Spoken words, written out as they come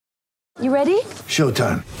You ready?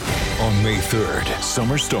 Showtime. On May 3rd,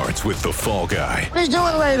 summer starts with The Fall Guy. Let's do it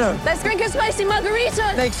later. Let's drink a spicy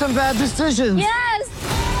margarita. Make some bad decisions. Yes.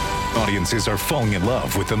 Audiences are falling in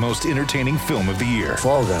love with the most entertaining film of the year.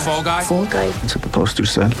 Fall Guy. Fall Guy? Fall Guy. That's what the poster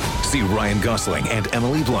said. See Ryan Gosling and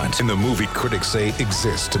Emily Blunt in the movie critics say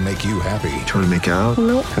exists to make you happy. Trying to make it out?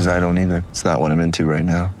 Nope. Because I don't either. It's not what I'm into right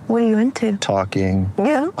now. What are you into? Talking.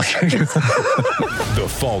 Yeah. The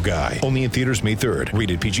Fall Guy. Only in theaters May 3rd.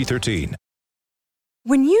 Rated PG-13.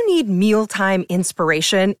 When you need mealtime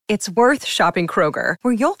inspiration, it's worth shopping Kroger,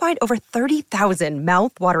 where you'll find over 30,000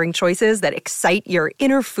 mouth-watering choices that excite your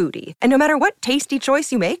inner foodie. And no matter what tasty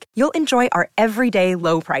choice you make, you'll enjoy our everyday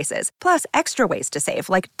low prices, plus extra ways to save,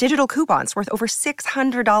 like digital coupons worth over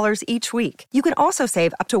 $600 each week. You can also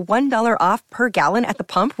save up to $1 off per gallon at the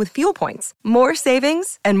pump with fuel points. More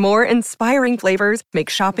savings and more inspiring flavors make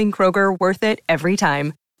shopping Kroger worth it every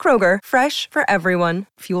time. Kroger, fresh for everyone.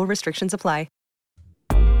 Fuel restrictions apply.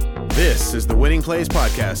 This is the Winning Plays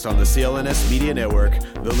Podcast on the CLNS Media Network,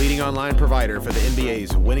 the leading online provider for the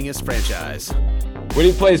NBA's winningest franchise.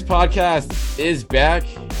 Winning Plays Podcast is back,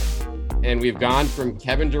 and we've gone from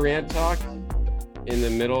Kevin Durant talk in the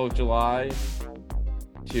middle of July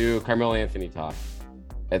to Carmelo Anthony talk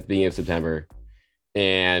at the beginning of September.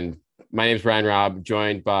 And my name is Ryan Robb,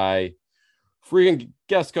 joined by freaking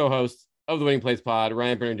guest co-host of the Winning Plays Pod,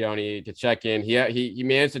 Ryan Bernardoni, to check in. He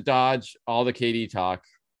managed to dodge all the KD talk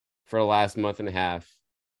for the last month and a half,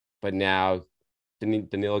 but now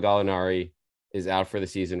Danilo Gallinari is out for the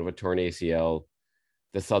season with a torn ACL.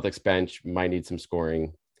 The Celtics bench might need some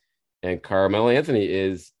scoring, and Carmelo Anthony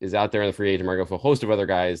is out there in the free agent market for a host of other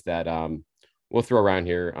guys that we'll throw around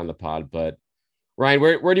here on the pod. But Ryan,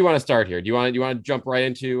 where do you want to start here? Do you want to jump right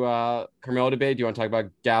into Carmelo debate? Do you want to talk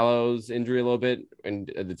about Gallo's injury a little bit and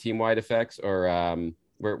the team wide effects, or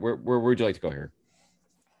where would you like to go here?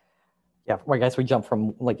 Yeah, I guess we jump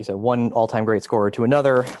from, like you said, one all-time great scorer to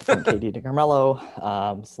another, from KD to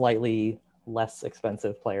Carmelo, slightly less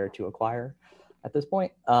expensive player to acquire at this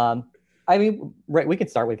point. I mean, right, we could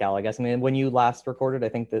start with Gallo, I guess. I mean, when you last recorded, I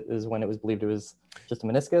think that is when it was believed it was just a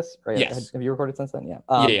meniscus, right? Yes. Have you recorded since then?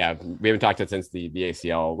 Yeah. Yeah. We haven't talked since the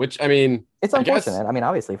ACL, which, I mean, it's unfortunate. I mean,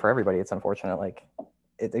 obviously for everybody, it's unfortunate. Like,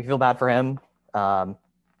 you feel bad for him.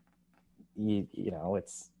 You know,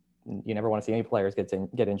 you never want to see any players get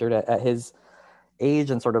injured at his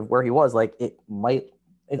age and sort of where he was. Like, I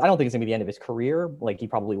don't think it's gonna be the end of his career. Like, he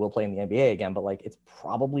probably will play in the NBA again, but like, it's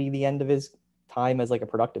probably the end of his time as like a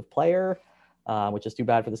productive player, which is too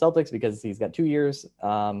bad for the Celtics because he's got 2 years.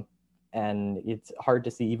 And it's hard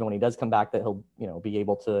to see, even when he does come back, that he'll, be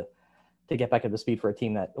able to get back up to speed for a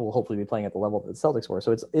team that will hopefully be playing at the level that the Celtics were.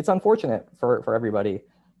 So it's unfortunate for everybody.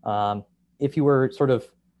 If you were sort of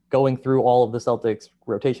going through all of the Celtics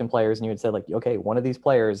rotation players and you had said, like, okay, one of these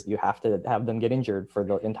players, you have to have them get injured for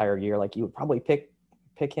the entire year, like, you would probably pick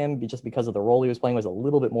him just because of the role he was playing was a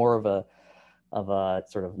little bit more of a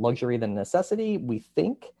sort of luxury than necessity, we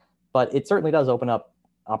think. But it certainly does open up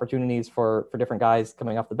opportunities for different guys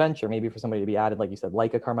coming off the bench, or maybe for somebody to be added, like you said,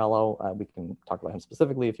 like a Carmelo. We can talk about him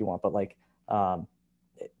specifically if you want, but like,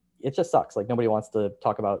 it just sucks. Like, nobody wants to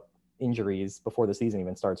talk about injuries before the season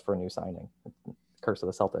even starts for a new signing. Curse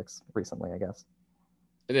of the Celtics recently, I guess.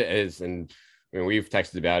 It is, and I mean, we've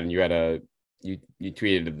texted about it, and you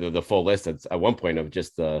tweeted the full list at one point of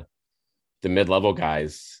just the mid-level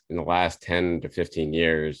guys in the last 10 to 15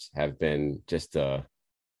 years have been just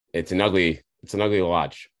it's an ugly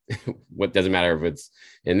watch. What doesn't matter if it's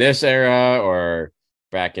in this era or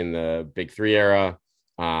back in the Big Three era.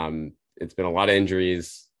 It's been a lot of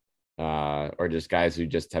injuries, or just guys who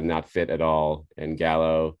just have not fit at all, and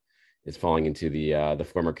Gallo is falling into the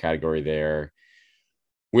former category there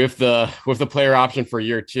with the player option for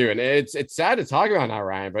year two. And it's sad to talk about now,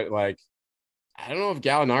 Ryan, but like, I don't know if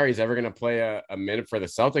Gallinari is ever going to play a minute for the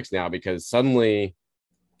Celtics now, because suddenly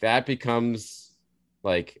that becomes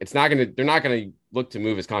like, they're not going to look to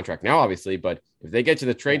move his contract now, obviously, but if they get to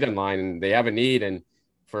the trade deadline and they have a need, and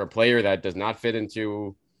for a player that does not fit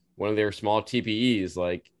into one of their small TPEs,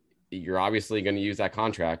 like, you're obviously going to use that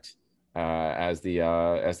contract as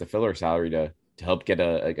the filler salary to help get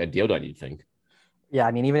a deal done, you'd think. Yeah,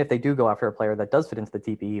 I mean, even if they do go after a player that does fit into the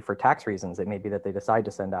TPE for tax reasons, it may be that they decide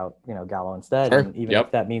to send out, Gallo instead. Sure. And even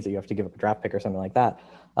if that means that you have to give up a draft pick or something like that,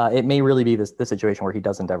 it may really be this situation where he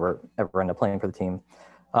doesn't ever end up playing for the team.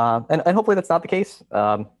 And hopefully that's not the case.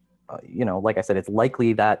 Like I said, it's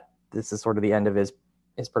likely that this is sort of the end of his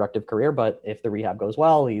productive career. But if the rehab goes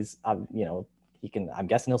well, he's, he can. I'm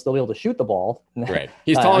guessing he'll still be able to shoot the ball. Right.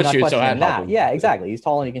 He's tall and shoots, so that. Yeah, exactly. He's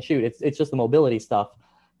tall and he can shoot. It's just the mobility stuff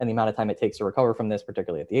and the amount of time it takes to recover from this,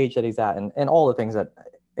 particularly at the age that he's at, and all the things that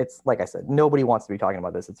it's like I said, nobody wants to be talking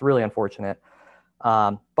about this. It's really unfortunate.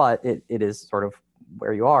 But it is sort of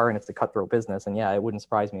where you are, and it's a cutthroat business. And yeah, it wouldn't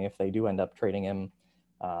surprise me if they do end up trading him,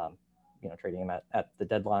 trading him at the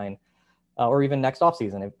deadline, or even next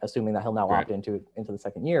offseason, assuming that he'll now opt into the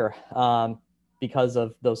second year, because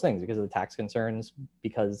of those things, because of the tax concerns,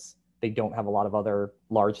 because they don't have a lot of other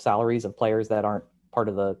large salaries of players that aren't part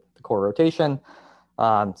of the core rotation.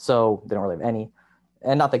 So they don't really have any.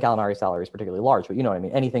 And not that Gallinari's salary is particularly large, but you know what I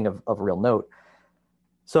mean? Anything of real note.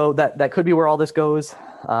 So that could be where all this goes,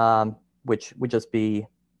 which would just be,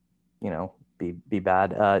 be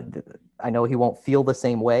bad. I know he won't feel the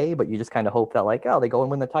same way, but you just kind of hope that like, oh, they go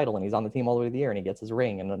and win the title and he's on the team all the way to the year and he gets his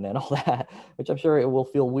ring and all that, which I'm sure it will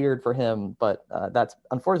feel weird for him. But that's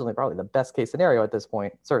unfortunately probably the best case scenario at this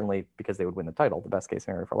point, certainly because they would win the title, the best case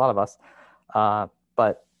scenario for a lot of us.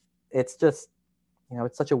 But it's just,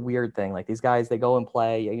 it's such a weird thing. Like these guys, they go and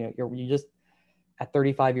play, you just, at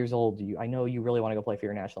 35 years old, I know you really want to go play for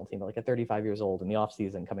your national team, but like at 35 years old in the off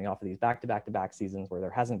season, coming off of these back-to-back seasons where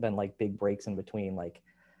there hasn't been like big breaks in between, like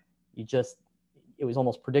it was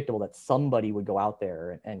almost predictable that somebody would go out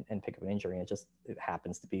there and pick up an injury. And it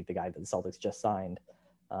happens to be the guy that the Celtics just signed.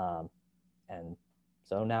 And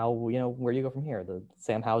so now, where do you go from here? The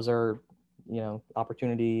Sam Hauser,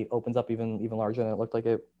 opportunity opens up even larger than it looked like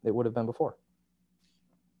it would have been before.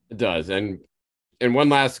 It does. And one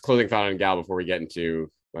last closing thought on Gal before we get into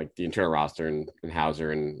like the internal roster and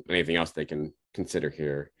Hauser and anything else they can consider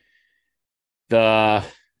here.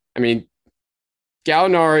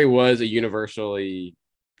 Gallinari was a universally,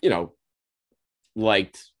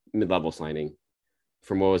 liked mid-level signing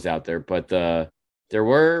from what was out there, but there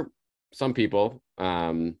were some people,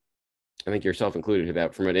 I think yourself included,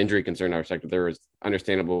 that from an injury concern perspective, there was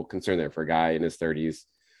understandable concern there for a guy in his 30s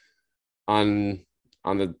on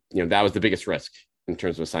the, that was the biggest risk in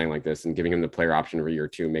terms of a signing like this, and giving him the player option for year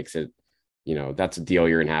 2 makes it, that's a deal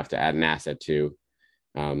you're going to have to add an asset to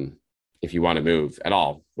if you want to move at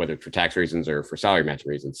all, whether it's for tax reasons or for salary matching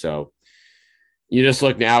reasons. So you just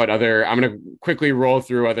look now at I'm going to quickly roll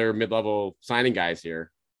through other mid-level signing guys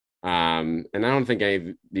here. And I don't think any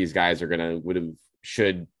of these guys are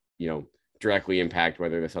should directly impact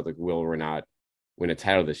whether the Celtics will or not win a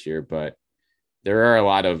title this year. But there are a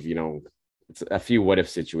lot of, it's a few what if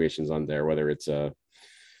situations on there, whether it's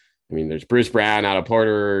there's Bruce Brown, Otto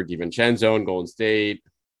Porter, DiVincenzo in Golden State.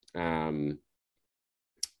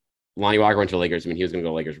 Lonnie Walker went to the Lakers. He was going to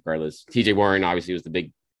go to Lakers regardless. TJ Warren obviously was the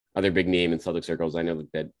other big name in Celtic circles. I know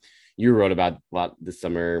that you wrote about a lot this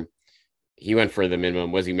summer. He went for the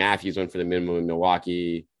minimum. Wesley Matthews went for the minimum in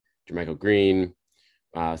Milwaukee. Jermichael Green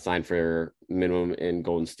signed for minimum in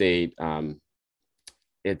Golden State.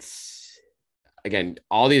 It's, again,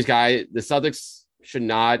 all these guys, the Celtics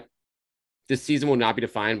this season will not be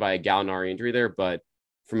defined by a Gallinari injury there, but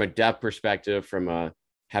from a depth perspective, from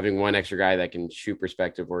having one extra guy that can shoot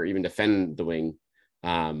perspective or even defend the wing,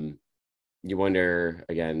 you wonder,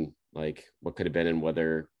 again, like what could have been and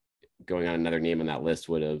whether going on another name on that list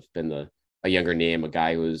would have been a younger name, a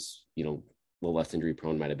guy who was, a little less injury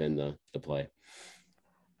prone might have been the play.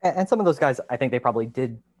 And some of those guys, I think they probably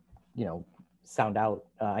did, sound out.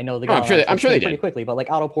 I know I'm sure they did pretty quickly, but like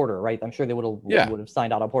Otto Porter, right? I'm sure they would have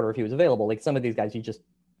signed Otto Porter if he was available. Like some of these guys,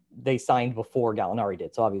 they signed before Gallinari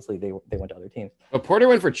did. So obviously they went to other teams. But Porter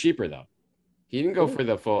went for cheaper though. He didn't go for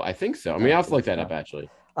the full, I think so. I'll have to look that up actually.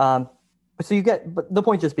 So but the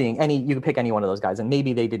point just being you could pick any one of those guys, and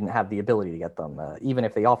maybe they didn't have the ability to get them, even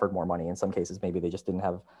if they offered more money. In some cases, maybe they just didn't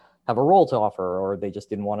have a role to offer, or they just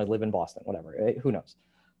didn't want to live in Boston, whatever. Who knows?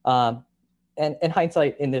 And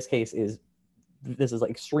hindsight in this case is like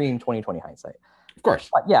extreme 2020 hindsight. Of course.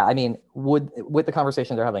 But yeah, with the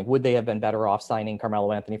conversation they're having, would they have been better off signing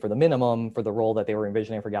Carmelo Anthony for the minimum for the role that they were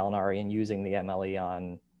envisioning for Gallinari and using the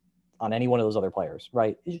MLE on any one of those other players,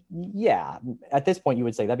 right? Yeah, at this point you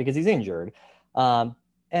would say that because he's injured. And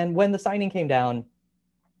when the signing came down,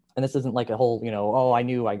 and this isn't like a whole,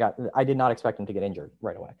 I did not expect him to get injured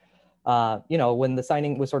right away. When the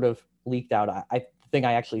signing was sort of leaked out, the thing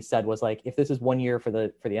I actually said was like, if this is 1 year for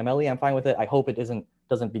the MLE, I'm fine with it. I hope it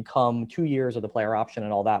doesn't become 2 years of the player option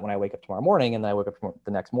and all that when I wake up tomorrow morning, and then I wake up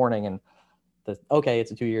the next morning and it's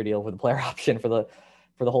a 2-year deal with the player option for the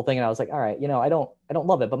whole thing. And I was like, all right, I don't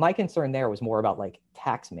love it. But my concern there was more about like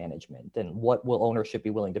tax management and what will ownership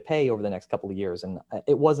be willing to pay over the next couple of years. And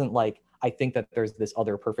it wasn't like, I think that there's this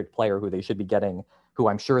other perfect player who they should be getting, who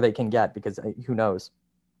I'm sure they can get, because who knows,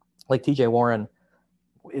 like TJ Warren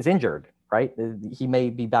is injured, right? He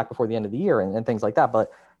may be back before the end of the year and things like that,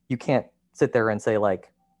 but you can't sit there and say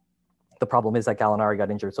like, The problem is that Gallinari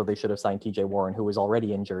got injured, so they should have signed TJ Warren, who was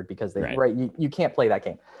already injured because they Right. you can't play that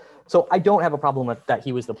game. So I don't have a problem with that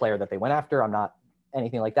he was the player that they went after. I'm not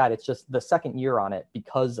anything like that. It's just the second year on it,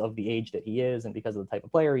 because of the age that he is and because of the type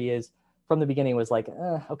of player he is, from the beginning was like,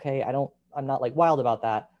 okay, I'm not like wild about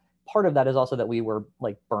that. Part of that is also that we were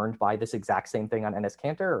like burned by this exact same thing on Enes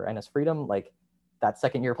Kanter or Enes Freedom. Like that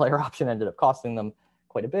second year player option ended up costing them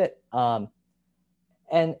quite a bit.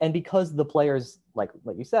 And because the players, like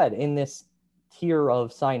you said, in this tier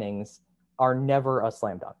of signings are never a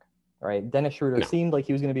slam dunk, right? Dennis Schroeder seemed like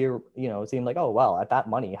he was going to be, seemed like, oh, well, at that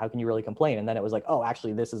money, how can you really complain? And then it was like, oh,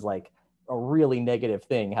 actually, this is like a really negative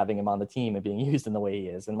thing, having him on the team and being used in the way he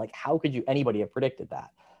is. And like, how could anybody have predicted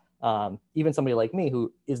that? Even somebody like me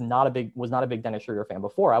who was not a big Dennis Schroeder fan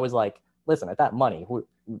before, I was like, listen, at that money, what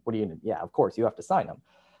do you, of course you have to sign him.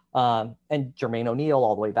 And Jermaine O'Neal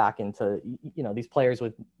all the way back into, these players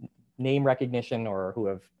with name recognition or who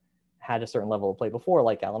have had a certain level of play before,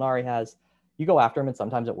 like Gallinari has. You go after him and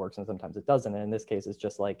sometimes it works and sometimes it doesn't. And in this case, it's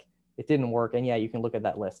just like, it didn't work. And you can look at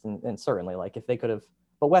that list and certainly like if they could have,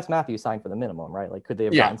 but Wes Matthews signed for the minimum, right? Like, could they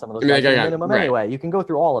have gotten some of those guys for the minimum anyway? You can go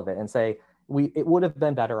through all of it and say, it would have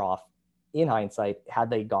been better off in hindsight had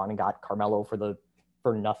they gone and got Carmelo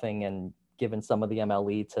for nothing and given some of the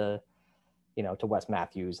MLE to Wes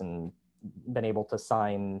Matthews and been able to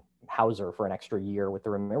sign Hauser for an extra year with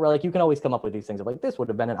the remainder. Like, you can always come up with these things of like, this would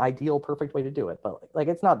have been an ideal, perfect way to do it. But like,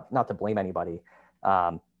 it's not to blame anybody,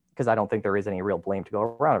 because I don't think there is any real blame to go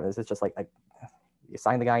around it. It's just like you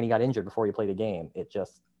signed the guy and he got injured before you played a game. It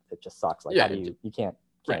just sucks. Like, how do you can't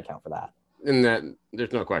account for that. And that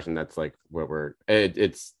there's no question that's like what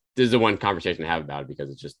this is the one conversation to have about it because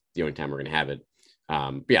it's just the only time we're going to have it.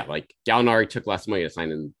 But yeah, like Gallinari took less money to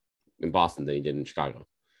sign in Boston than he did in Chicago.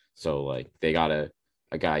 So like they got a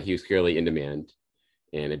guy, he was clearly in demand.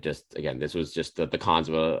 And it just, again, this was just the cons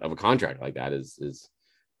of a contract like that is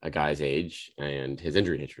a guy's age and his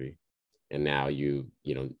injury history. And now you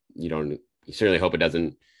certainly hope it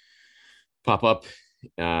doesn't pop up,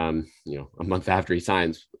 a month after he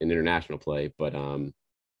signs in international play, but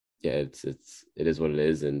it is what it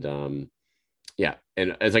is. And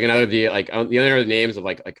and it's like another deal, like the other names of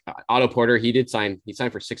like Otto Porter, he signed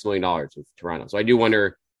for $6 million with Toronto. So I do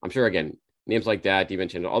wonder, I'm sure again, names like that,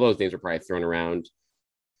 DiVincenzo, all those names were probably thrown around.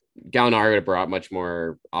 Gallinari would have brought much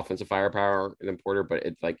more offensive firepower than Porter, but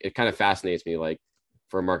it kind of fascinates me, like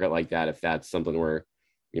for a market like that, if that's something where,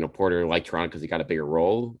 Porter liked Toronto because he got a bigger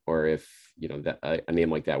role, or if, that a name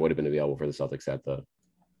like that would have been available for the Celtics at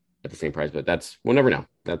the same price, but we'll never know.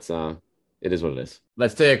 That's it is what it is.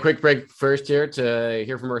 Let's take a quick break first here to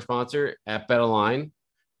hear from our sponsor at BetOnline,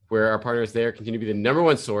 where our partners there continue to be the number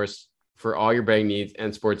one source for all your betting needs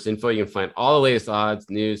and sports info. You can find all the latest odds,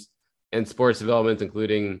 news, and sports developments,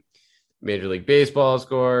 including Major League Baseball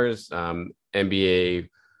scores, NBA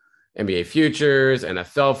futures,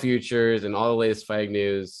 NFL futures, and all the latest fighting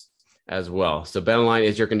news as well. So BetOnline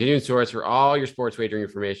is your continued source for all your sports wagering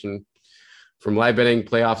information, from live betting,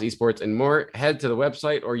 playoffs, esports, and more. Head to the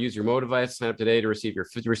website or use your mobile device. Sign up today to receive your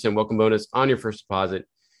 50% welcome bonus on your first deposit.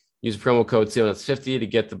 Use promo code CLNS50 to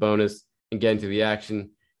get the bonus and get into the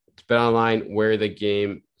action. It's BetOnline, where the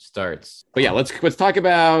game starts. But yeah, let's talk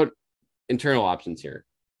about internal options here,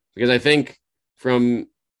 because I think from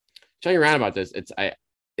chatting around about this,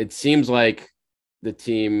 it seems like the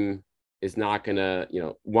team is not gonna,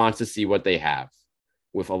 wants to see what they have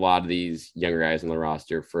with a lot of these younger guys on the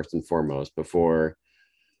roster first and foremost before,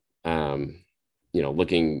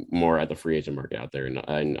 looking more at the free agent market out there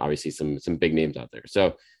and obviously some big names out there.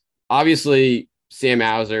 So obviously Sam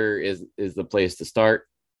Hauser is the place to start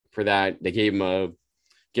for that. They gave him a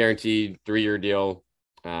guaranteed 3-year deal.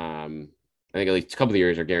 I think at least a couple of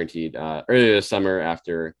years are guaranteed earlier this summer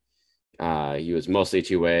after he was mostly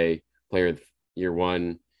two-way player of year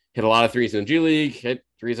one, hit a lot of threes in the G League, hit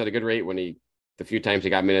threes at a good rate the few times he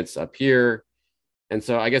got minutes up here. And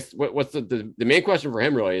so I guess what's the main question for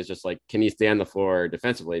him really is just like, can he stay on the floor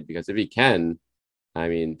defensively? Because if he can, I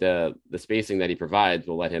mean, the spacing that he provides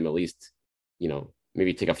will let him at least,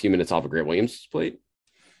 maybe take a few minutes off of Grant Williams' plate.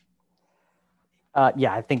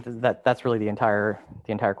 I think that's really the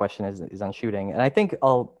entire question is on shooting. And I think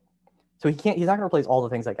so he's not going to replace all the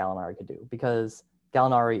things that Gallinari could do, because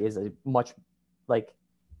Gallinari is a much like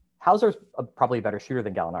Hauser's probably a better shooter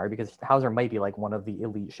than Gallinari, because Hauser might be like one of the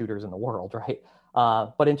elite shooters in the world, right?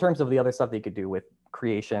 But in terms of the other stuff that he could do with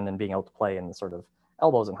creation and being able to play in the sort of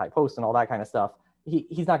elbows and high post and all that kind of stuff,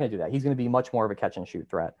 he's not going to do that. He's going to be much more of a catch and shoot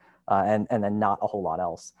threat, and then not a whole lot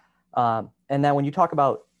else. And then when you talk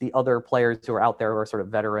about the other players who are out there who are sort of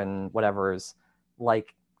veteran whatevers,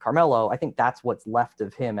 like Carmelo, I think that's what's left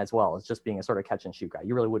of him as well, is just being a sort of catch and shoot guy.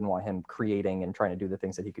 You really wouldn't want him creating and trying to do the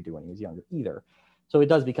things that he could do when he was younger either. So it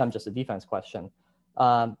does become just a defense question.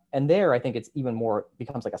 And there, I think it's even more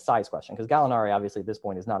becomes like a size question, because Gallinari, obviously at this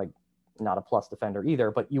point, is not a plus defender either,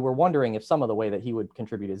 but you were wondering if some of the way that he would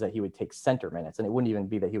contribute is that he would take center minutes, and it wouldn't even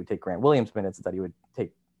be that he would take Grant Williams minutes, it's that he would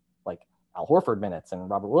take like Al Horford minutes and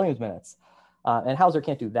Robert Williams minutes. And Hauser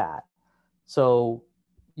can't do that. So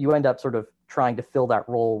you end up sort of trying to fill that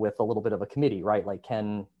role with a little bit of a committee, right? Like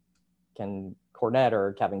can Cornette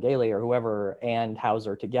or Kevin Gailey or whoever and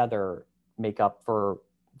Hauser together make up for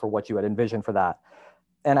what you had envisioned for that?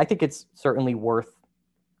 And I think it's certainly worth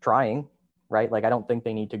trying, right? Like, I don't think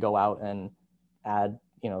they need to go out and add,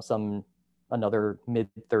 another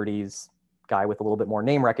mid-30s guy with a little bit more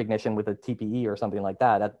name recognition with a TPE or something like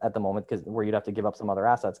that at the moment, because where you'd have to give up some other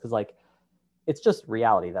assets. Because like, it's just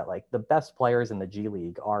reality that like the best players in the G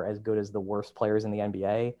League are as good as the worst players in the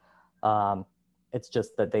NBA. It's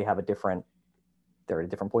just that they have they're at a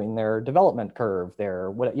different point in their development curve.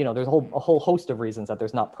 There's a whole host of reasons that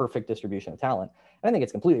there's not perfect distribution of talent. And I think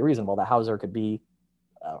it's completely reasonable that Hauser could be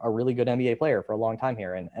a really good NBA player for a long time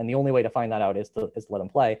here. And the only way to find that out is to let him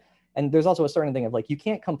play. And there's also a certain thing of like, you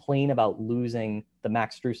can't complain about losing the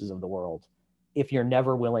Max Struses of the world if you're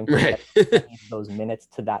never willing to get those minutes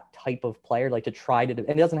to that type of player, like to try to, and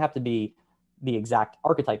it doesn't have to be the exact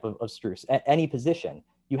archetype of Strus at any position.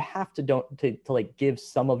 You have to like give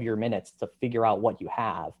some of your minutes to figure out what you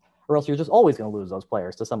have, or else you're just always going to lose those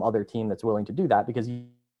players to some other team that's willing to do that, because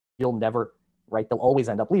you'll never, right? They'll always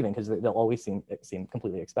end up leaving because they'll always seem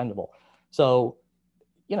completely expendable. So,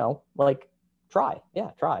 like try.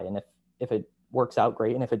 And if it works out,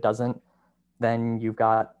 great. And if it doesn't, then you've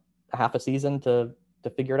got a half a season to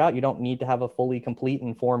figure it out. You don't need to have a fully complete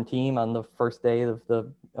and formed team on the first day of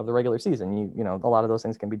the regular season. A lot of those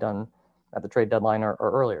things can be done at the trade deadline or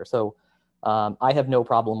earlier. So I have no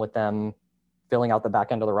problem with them filling out the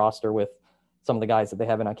back end of the roster with some of the guys that they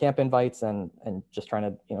have in on camp invites and just trying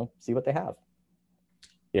to, see what they have.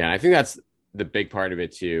 Yeah, I think that's the big part of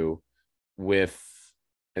it too, with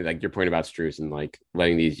like your point about Strus and like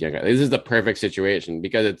letting these young guys. This is the perfect situation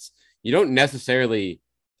because you don't necessarily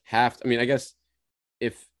have to, I guess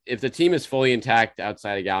if the team is fully intact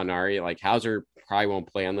outside of Gallinari, like Hauser probably won't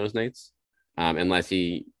play on those nights unless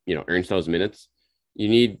he, earns those minutes. You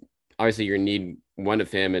need one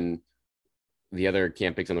of him and the other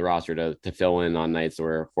camp picks on the roster to fill in on nights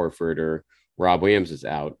where Horford or Rob Williams is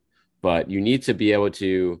out. But you need to be able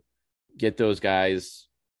to get those guys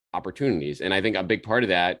opportunities. And I think a big part of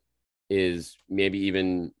that is maybe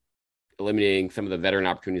even eliminating some of the veteran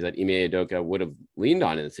opportunities that Ime Udoka would have leaned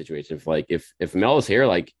on in the situation. If Melo's here,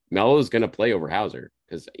 like Melo's going to play over Hauser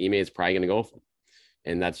because Ime is probably going to go for him.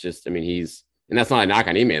 And that's just, and that's not a knock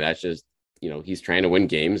on Ime. That's just, he's trying to win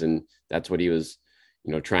games, and that's what he was,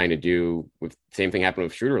 trying to do. With same thing happened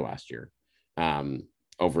with Schroeder last year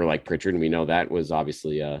over like Pritchard. And we know that was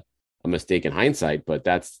obviously a mistake in hindsight, but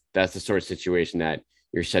that's the sort of situation that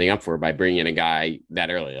you're setting up for by bringing in a guy that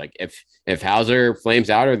early. Like if Hauser flames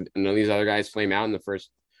out or none of these other guys flame out in the first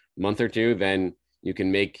month or two, then you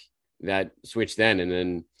can make that switch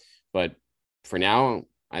then. But for now,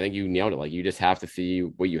 I think you nailed it. Like you just have to see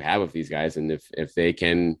what you have with these guys. And if they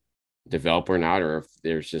can develop or not, or if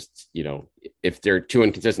there's just, if they're too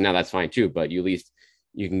inconsistent now, that's fine too. But at least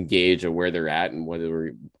you can gauge where they're at and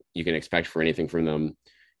whether you can expect for anything from them,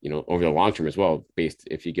 over the long term as well, based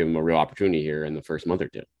if you give them a real opportunity here in the first month or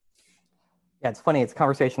two. Yeah, it's funny. It's a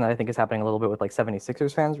conversation that I think is happening a little bit with like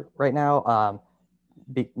 76ers fans right now.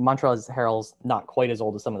 Montrezl Harrell's not quite as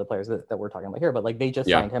old as some of the players that we're talking about here, but like they just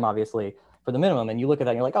signed him obviously for the minimum. And you look at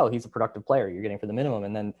that and you're like, oh, he's a productive player you're getting for the minimum.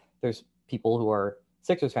 And then there's people who are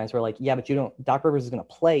Sixers fans who are like, yeah, but Doc Rivers is going to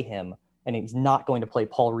play him and he's not going to play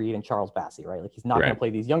Paul Reed and Charles Bassey, right? Like he's not going to play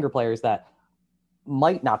these younger players that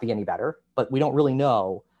might not be any better, but we don't really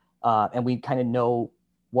know. And we kind of know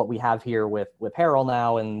what we have here with Harrell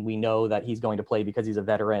now. And we know that he's going to play because he's a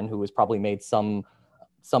veteran who has probably made some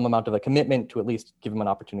amount of a commitment to at least give him an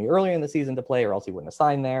opportunity earlier in the season to play, or else he wouldn't have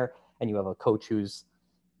signed there. And you have a coach who's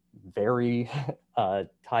very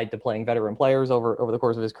tied to playing veteran players over the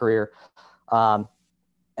course of his career.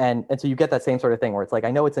 And so you get that same sort of thing where it's like,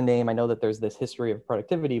 I know it's a name, I know that there's this history of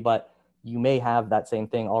productivity, but you may have that same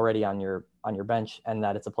thing already on your bench, and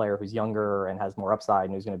that it's a player who's younger and has more upside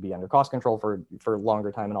and who's going to be under cost control for a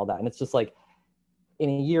longer time and all that. And it's just like, in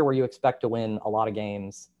a year where you expect to win a lot of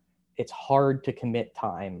games, it's hard to commit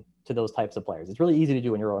time to those types of players. It's really easy to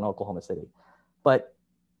do when you're in Oklahoma City. But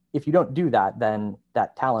if you don't do that, then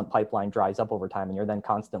that talent pipeline dries up over time, and you're then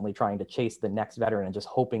constantly trying to chase the next veteran and just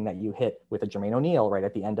hoping that you hit with a Jermaine O'Neal right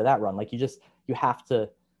at the end of that run. Like you have to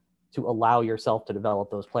to allow yourself to develop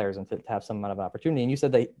those players and to have some amount of opportunity. And you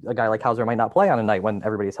said that a guy like Hauser might not play on a night when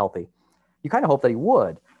everybody's healthy. You kind of hope that he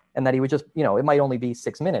would, and that he would just, it might only be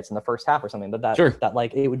 6 minutes in the first half or something, but that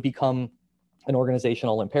like it would become an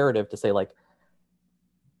organizational imperative to say, like,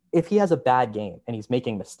 if he has a bad game and he's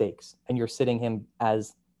making mistakes and you're sitting him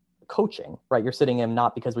as coaching, right? You're sitting him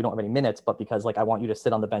not because we don't have any minutes, but because, like, I want you to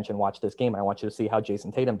sit on the bench and watch this game. I want you to see how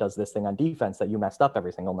Jason Tatum does this thing on defense that you messed up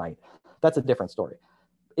every single night. That's a different story.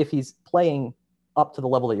 If he's playing up to the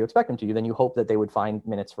level that you expect him to, then you hope that they would find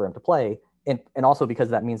minutes for him to play. And also because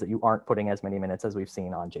that means that you aren't putting as many minutes as we've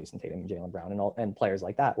seen on Jason Tatum and Jaylen Brown and players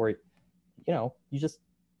like that, where, you just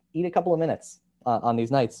eat a couple of minutes on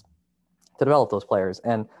these nights to develop those players.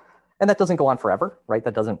 And that doesn't go on forever, right?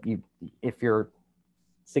 That doesn't, if you're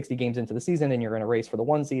 60 games into the season and you're in a race for the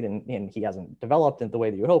 1 seed and he hasn't developed in the way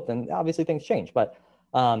that you would hope, then obviously things change. But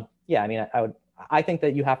I think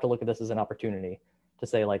that you have to look at this as an opportunity to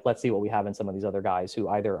say, like, let's see what we have in some of these other guys who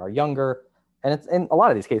either are younger, and it's in a lot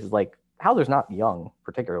of these cases, like Hauser's not young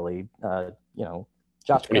particularly,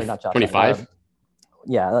 Josh, 20, not Josh, 25.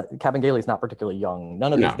 Kevin Gailey's not particularly young.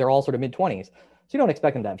 None of these, they're all sort of mid-20s. So you don't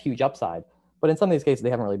expect them to have huge upside. But in some of these cases, they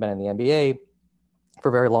haven't really been in the NBA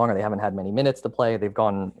for very long, or they haven't had many minutes to play. They've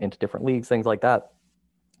gone into different leagues, things like that.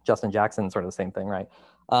 Justin Jackson, sort of the same thing, right?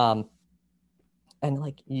 And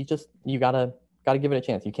like you gotta give it a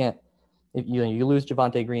chance. You can't, if you lose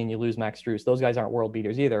Javonte Green, you lose Max Strus. Those guys aren't world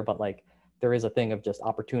beaters either, but like there is a thing of just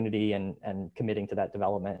opportunity and committing to that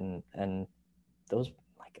development and those,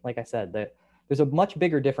 like I said, that there's a much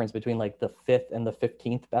bigger difference between like the 5th and the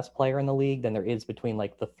 15th best player in the league than there is between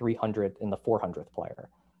like the 300th and the 400th player.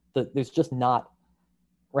 There's just not,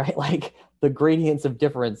 right? Like the gradients of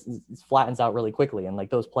difference flattens out really quickly. And like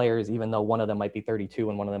those players, even though one of them might be 32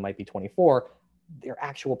 and one of them might be 24, their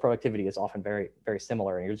actual productivity is often very, very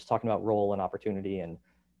similar. And you're just talking about role and opportunity and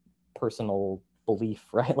personal belief,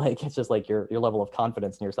 right? Like it's just like your level of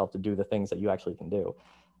confidence in yourself to do the things that you actually can do.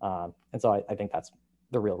 And so I think that's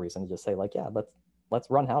the real reason to just say, like, yeah, let's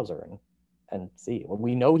run Hauser and see. Well,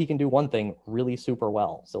 we know he can do one thing really super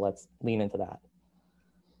well, so let's lean into that.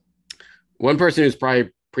 One person who's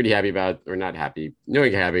probably pretty happy about, or not happy,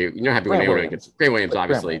 happy when anyone gets Grant Williams,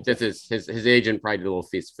 obviously. This is his agent probably did a little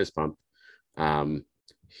fist pump.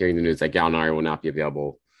 Hearing the news that Gallinari will not be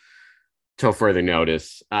available till further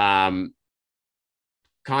notice.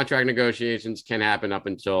 Contract negotiations can happen up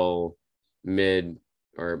until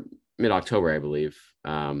mid-October, I believe.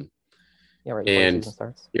 Right before the season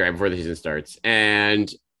starts. Yeah, right before the season starts.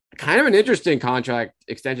 And kind of an interesting contract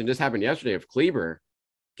extension just happened yesterday of Kleber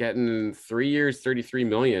getting 3 years, $33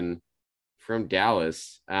 million from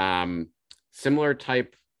Dallas. Similar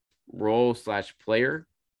type role / player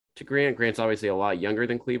to Grant. Grant's obviously a lot younger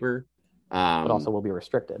than Kleber. But also will be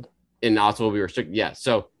restricted. Yeah.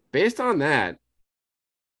 So based on that,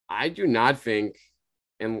 I do not think,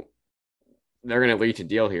 and they're going to reach a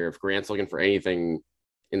deal here if Grant's looking for anything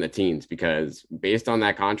in the teens, because based on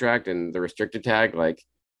that contract and the restricted tag, like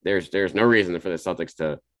there's no reason for the Celtics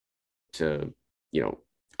to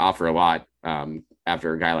offer a lot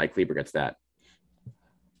after a guy like Kleber gets that.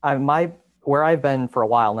 Where I've been for a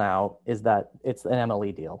while now is that it's an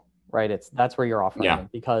MLE deal, right? That's where you're offering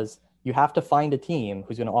it, because you have to find a team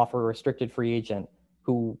who's going to offer a restricted free agent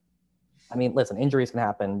who, I mean, listen, injuries can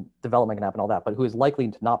happen, development can happen, all that, but who is likely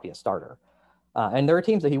to not be a starter. And there are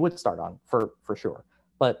teams that he would start on for sure.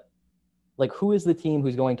 But like, who is the team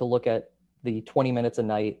who's going to look at the 20 minutes a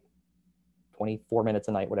night, 24 minutes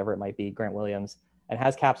a night, whatever it might be, Grant Williams, and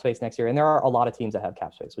has cap space next year? And there are a lot of teams that have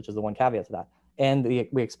cap space, which is the one caveat to that. And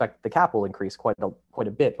we expect the cap will increase quite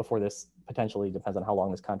a bit before this potentially, depends on how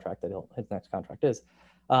long his next contract is.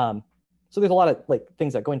 So there's a lot of like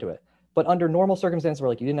things that go into it. But under normal circumstances where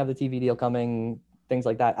like you didn't have the TV deal coming, things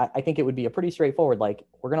like that, I think it would be a pretty straightforward, like,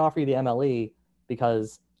 we're going to offer you the MLE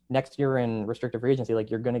because next year in restricted free agency, like,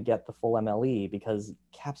 you're going to get the full MLE, because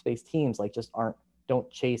cap space teams like just don't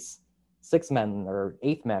chase 6 men or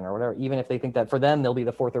 8th men or whatever, even if they think that for them they'll be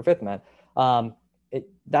the 4th or 5th men.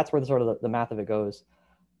 That's where the sort of the math of it goes.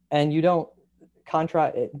 And you don't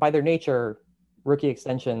contract, by their nature, rookie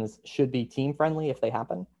extensions should be team friendly if they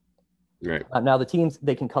happen. Right. Now the teams,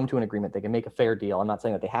 they can come to an agreement, they can make a fair deal. I'm not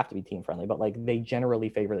saying that they have to be team friendly, but like they generally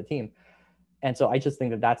favor the team. And so I just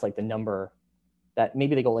think that that's like the number that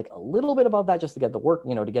maybe they go like a little bit above that just to get the work,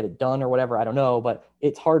 to get it done or whatever. I don't know, but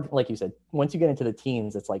it's hard. Like you said, once you get into the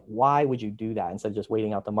teens, it's like, why would you do that instead of just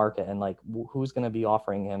waiting out the market? And like, who's going to be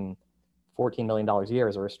offering him $14 million a year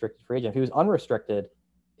as a restricted free agent? If he was unrestricted,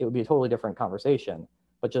 it would be a totally different conversation.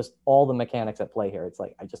 But just all the mechanics at play here, it's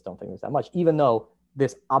like, I just don't think there's that much, even though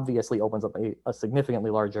this obviously opens up a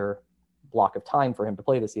significantly larger block of time for him to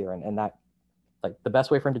play this year. And that, like, the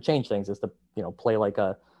best way for him to change things is to, play like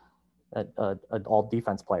an all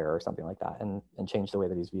defense player or something like that, and change the way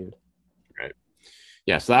that he's viewed. Right.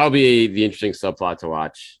 Yeah. So that'll be the interesting subplot to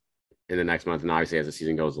watch in the next month, and obviously as the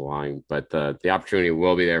season goes along. But the opportunity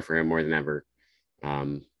will be there for him more than ever,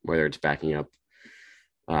 whether it's backing up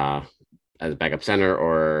as a backup center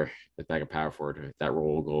or as backup power forward. That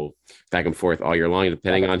role will go back and forth all year long,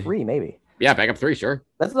 depending on 3, maybe. Yeah, backup 3, sure.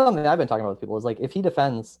 That's something I've been talking about with people, is like, if he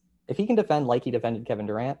can defend like he defended Kevin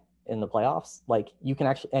Durant in the playoffs, like, you can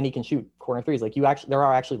actually, and he can shoot corner threes. Like, there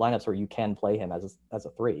are actually lineups where you can play him as a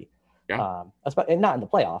 3. Yeah. And not in the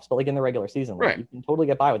playoffs, but like in the regular season. Like, right. You can totally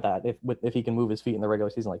get by with that if he can move his feet in the regular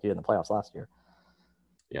season like he did in the playoffs last year.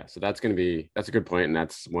 Yeah, so that's a good point, and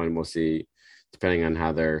that's one we'll see depending on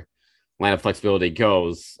how their lineup flexibility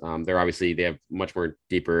goes. They have much more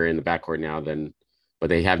deeper in the backcourt now but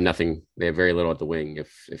they have nothing. They have very little at the wing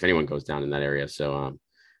if anyone goes down in that area. So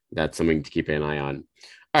that's something to keep an eye on.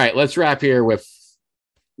 All right, let's wrap here with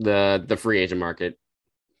the free agent market.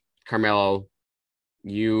 Carmelo,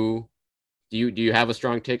 do you have a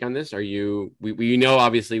strong take on this? We know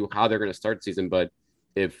obviously how they're going to start the season, but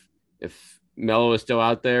if Melo is still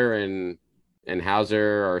out there and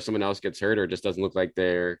Hauser or someone else gets hurt or just doesn't look like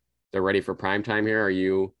they're ready for prime time here, are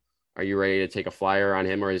you ready to take a flyer on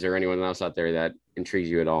him, or is there anyone else out there that intrigues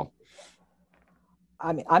you at all?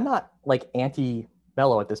 I mean, I'm not like anti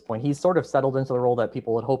Melo at this point. He's sort of settled into the role that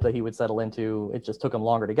people had hoped that he would settle into. It just took him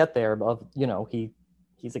longer to get there. But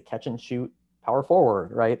he's a catch and shoot power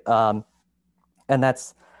forward, right? And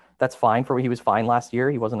that's fine he was fine last year.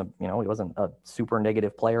 He wasn't a super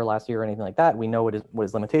negative player last year or anything like that. We know what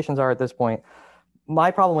his limitations are at this point.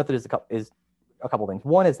 My problem with it is a couple things.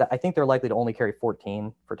 One is that I think they're likely to only carry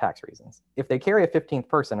 14 for tax reasons. If they carry a 15th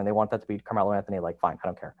person and they want that to be Carmelo Anthony, like, fine, I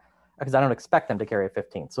don't care, because I don't expect them to carry a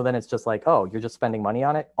 15th. So then it's just like, oh, you're just spending money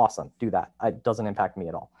on it. Awesome. Do that. It doesn't impact me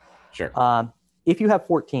at all. Sure. If you have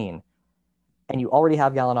 14 and you already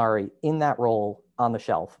have Gallinari in that role on the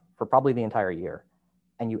shelf for probably the entire year,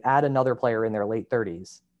 and you add another player in their late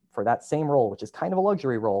 30s for that same role, which is kind of a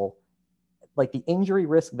luxury role, like, the injury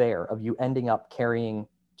risk there of you ending up carrying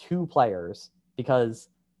 2 players, because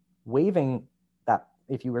waiving that,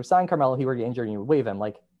 if you were signed Carmelo, he were to get injured and you would waive him,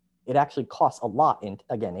 like, it actually costs a lot in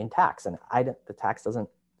tax. And the tax it's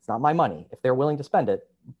not my money. If they're willing to spend it,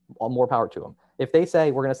 more power to them. If they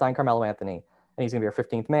say we're going to sign Carmelo Anthony and he's going to be our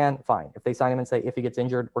 15th man, fine. If they sign him and say, if he gets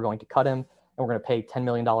injured, we're going to cut him and we're going to pay $10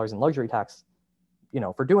 million in luxury tax,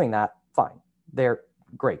 for doing that, fine. They're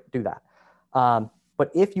great. Do that.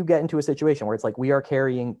 But if you get into a situation where it's like, we are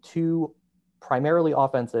carrying 2 primarily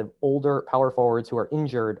offensive, older power forwards who are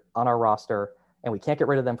injured on our roster, and we can't get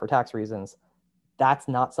rid of them for tax reasons, that's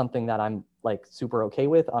not something that I'm like super okay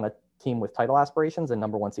with on a team with title aspirations and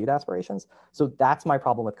number 1 seed aspirations. So that's my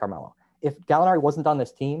problem with Carmelo. If Gallinari wasn't on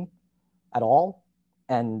this team at all,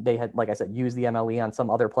 and they had, like I said, used the MLE on some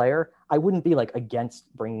other player, I wouldn't be like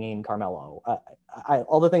against bringing in Carmelo.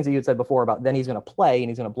 All the things that you had said before about then he's going to play and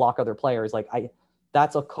he's going to block other players, like,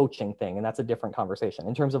 that's a coaching thing, and that's a different conversation.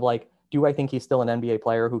 In terms of like, do I think he's still an NBA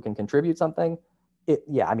player who can contribute something?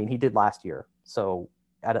 Yeah, I mean, he did last year. So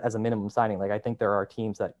as a minimum signing, like, I think there are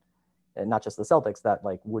teams that, and not just the Celtics, that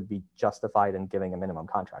like would be justified in giving a minimum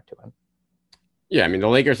contract to him. Yeah, I mean, the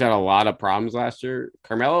Lakers had a lot of problems last year.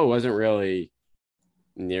 Carmelo wasn't really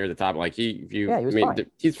near the top. Like,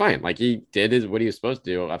 he's fine. Like, he did what he was supposed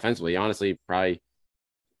to do offensively. He honestly probably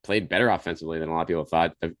played better offensively than a lot of people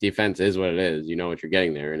thought. The defense is what it is. You know what you're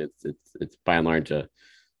getting there, and it's by and large a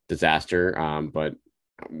disaster. But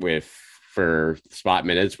for spot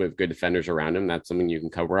minutes with good defenders around him, that's something you can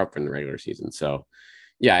cover up in the regular season. So,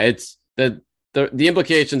 yeah, it's the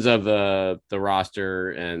implications of the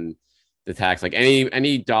roster and the tax. Like,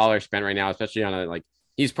 any dollar spent right now, especially on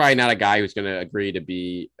he's probably not a guy who's going to agree to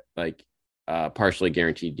be like a partially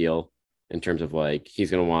guaranteed deal in terms of like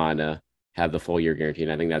he's going to want to have the full year guarantee.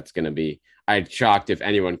 And I think that's going to be, I'd shocked if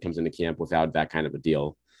anyone comes into camp without that kind of a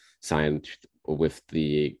deal signed with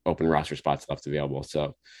the open roster spots left available.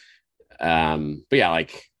 So, but yeah,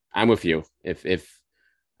 like, I'm with you. If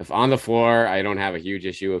on the floor, I don't have a huge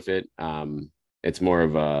issue with it. It's more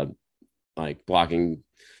of a like blocking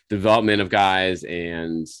development of guys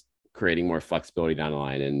and creating more flexibility down the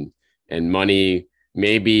line, and money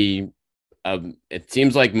maybe. It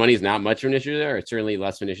seems like money is not much of an issue there. It's certainly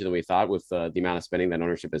less of an issue than we thought with the amount of spending that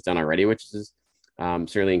ownership has done already, which is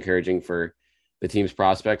certainly encouraging for the team's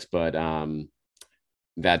prospects. But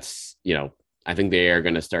that's, I think they are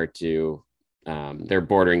going to start to, they're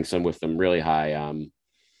bordering with some really high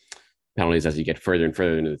penalties as you get further and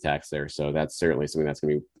further into the tax there. So that's certainly something that's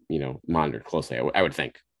going to be, monitored closely, I would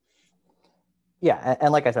think. Yeah,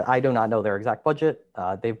 and like I said, I do not know their exact budget.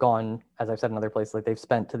 They've gone, as I've said in other places, like they've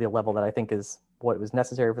spent to the level that I think is what was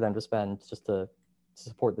necessary for them to spend just to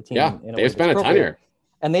support the team. Yeah, they've spent a ton here.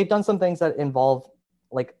 And they've done some things that involve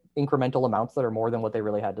like incremental amounts that are more than what they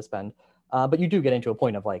really had to spend. But you do get into a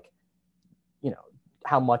point of like,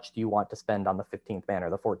 how much do you want to spend on the 15th man or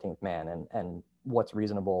the 14th man, and what's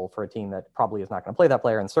reasonable for a team that probably is not going to play that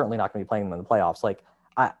player and certainly not going to be playing them in the playoffs. Like,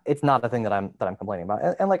 it's not a thing that I'm complaining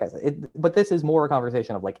about. And like I said, but this is more a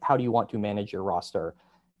conversation of like, how do you want to manage your roster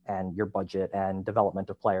and your budget and development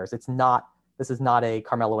of players? This is not a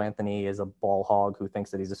Carmelo Anthony is a ball hog who thinks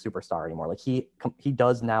that he's a superstar anymore. Like he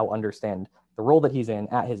does now understand the role that he's in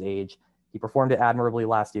at his age. He performed it admirably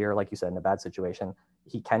last year, like you said, in a bad situation.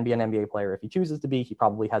 He can be an NBA player if he chooses to be. He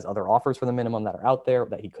probably has other offers for the minimum that are out there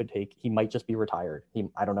that he could take. He might just be retired.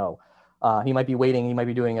 I don't know. He might be waiting. He might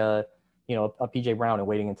be doing a PJ Brown and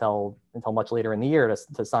waiting until much later in the year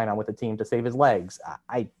to sign on with the team to save his legs.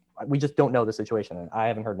 We just don't know the situation, and I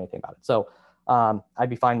haven't heard anything about it. So I'd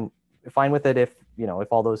be fine with it if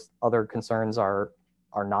all those other concerns are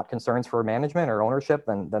not concerns for management or ownership,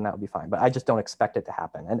 then that would be fine. But I just don't expect it to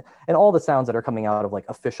happen. And all the sounds that are coming out of like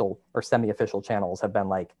official or semi-official channels have been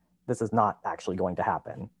like, this is not actually going to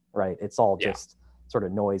happen, right? It's all just sort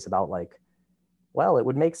of noise about like, well, it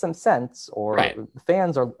would make some sense, or the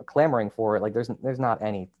fans are clamoring for it. Like there's not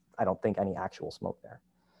any, I don't think, any actual smoke there.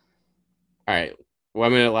 All right.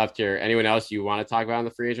 1 minute left here. Anyone else you want to talk about on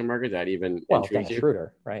the free agent market that even intrigues Dennis you?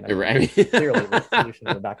 Schroeder, right? I mean, clearly the solution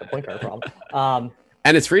to the backup point guard problem.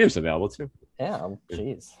 And his freedom's available too. Yeah,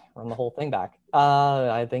 geez, run the whole thing back.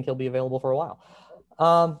 I think he'll be available for a while.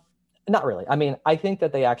 Not really. I mean, I think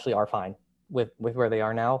that they actually are fine with where they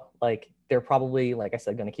are now. Like they're probably, like I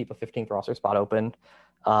said, going to keep a 15th roster spot open,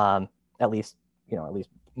 at least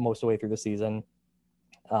most of the way through the season.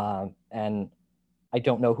 And I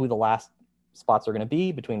don't know who the last spots are going to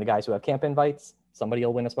be between the guys who have camp invites. Somebody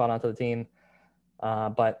will win a spot onto the team,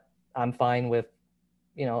 but I'm fine with.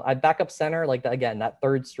 I backup center, like again, that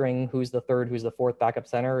third string, who's the third, who's the fourth backup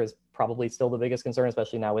center is probably still the biggest concern,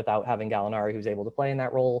 especially now without having Gallinari, who's able to play in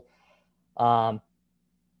that role. But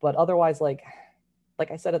otherwise, like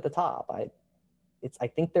I said at the top, I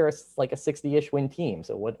think they're like a 60-ish win team.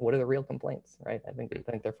 So what are the real complaints, right? I think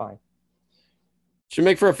they're fine. Should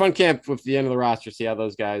make for a fun camp with the end of the roster. See how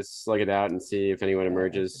those guys slug it out and see if anyone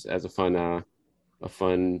emerges as a fun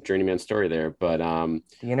journeyman story there. But the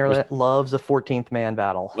internet loves a 14th man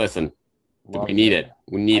battle. Listen, we need it.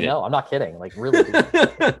 We need it. No, I'm not kidding. Like really,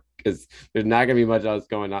 because there's not going to be much else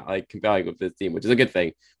going on like compelling with this team, which is a good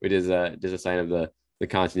thing. Which is just a sign of the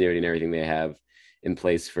continuity and everything they have in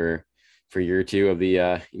place for year or two of the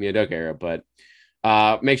Ime Udoka era. But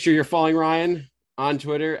make sure you're following Ryan on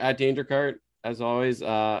Twitter at DangerCart. As always,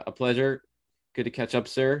 a pleasure. Good to catch up,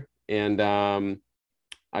 sir. And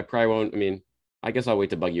I probably won't. I mean, I guess I'll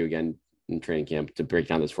wait to bug you again in training camp to break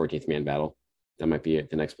down this 14th man battle. That might be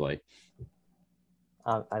it, the next play.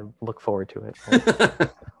 I look forward to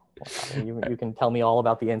it. You can tell me all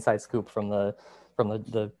about the inside scoop from the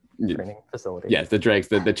training facility. Yes, the Drakes,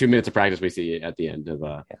 the 2 minutes of practice we see at the end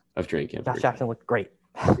of training camp. Josh Jackson looked great.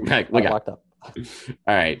 Look out. All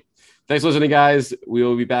right. Thanks for listening, guys. We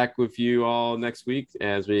will be back with you all next week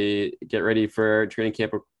as we get ready for training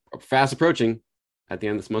camp fast approaching at the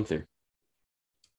end of this month here.